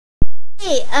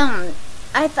Hey,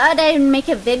 I thought I'd make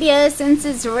a video since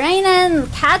it's raining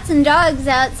cats and dogs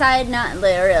outside. Not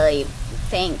literally,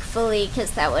 thankfully, because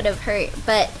that would have hurt.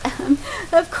 But,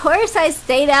 of course I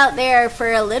stayed out there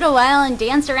for a little while and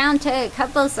danced around to a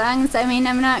couple songs. I mean,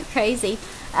 I'm not crazy.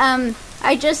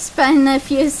 I just spun a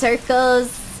few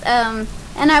circles, and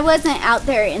I wasn't out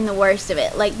there in the worst of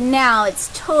it. Like, now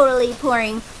it's totally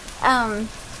pouring,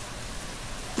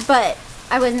 but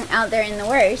I wasn't out there in the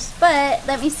worst. But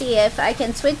let me see if I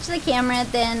can switch the camera,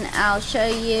 then I'll show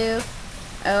you.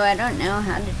 Oh, I don't know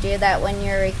how to do that when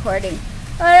you're recording.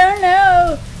 I don't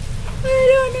know.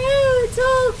 It's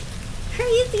all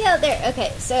crazy out there.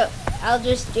 Okay, so I'll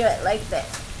just do it like this.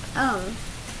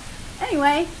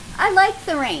 Anyway, I like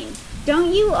the rain.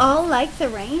 Don't you all like the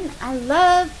rain? I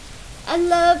love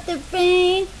the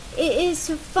rain. It is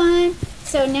so fun.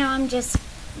 So now I'm just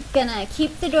gonna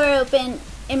keep the door open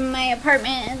in my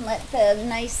apartment and let the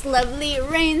nice, lovely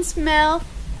rain smell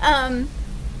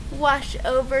wash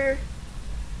over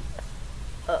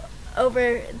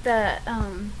the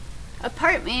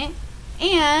apartment.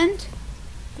 And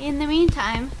in the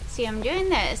meantime, see, I'm doing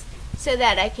this so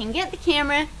that I can get the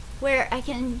camera where I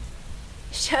can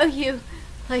show you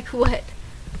like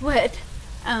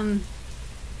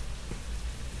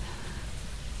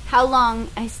how long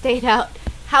I stayed out,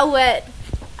 how wet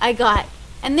I got.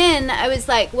 And then I was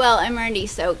like, well, I'm already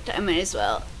soaked, I might as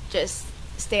well just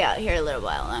stay out here a little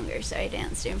while longer. So I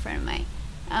danced in front of my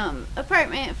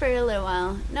apartment for a little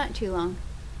while. Not too long.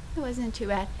 It wasn't too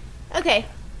bad. Okay,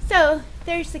 so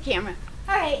there's the camera.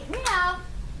 Alright, now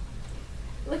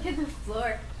look at the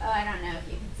floor. Oh, I don't know if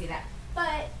you can see that,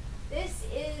 but this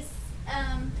is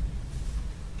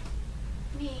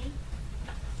me.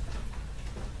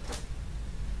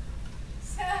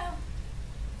 So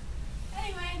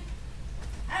anyway,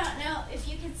 I don't know if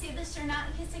you can see this or not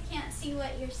because I can't see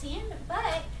what you're seeing,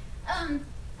 but I'm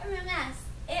a mess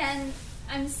and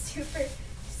I'm super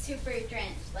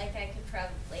drenched. Like I could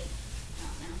probably, I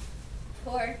don't know,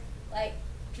 pour like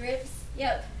drips.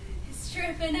 Yep, it's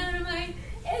dripping out of my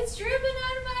dress.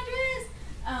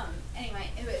 Anyway,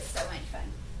 it was so much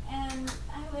fun, and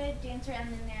I would dance around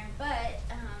in there, but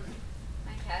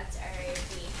my cats are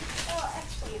already, well,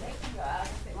 actually they can go out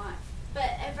if they want, but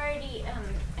I've already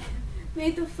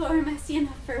made the floor messy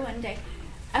enough for one day.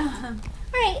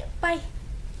 Alright, bye.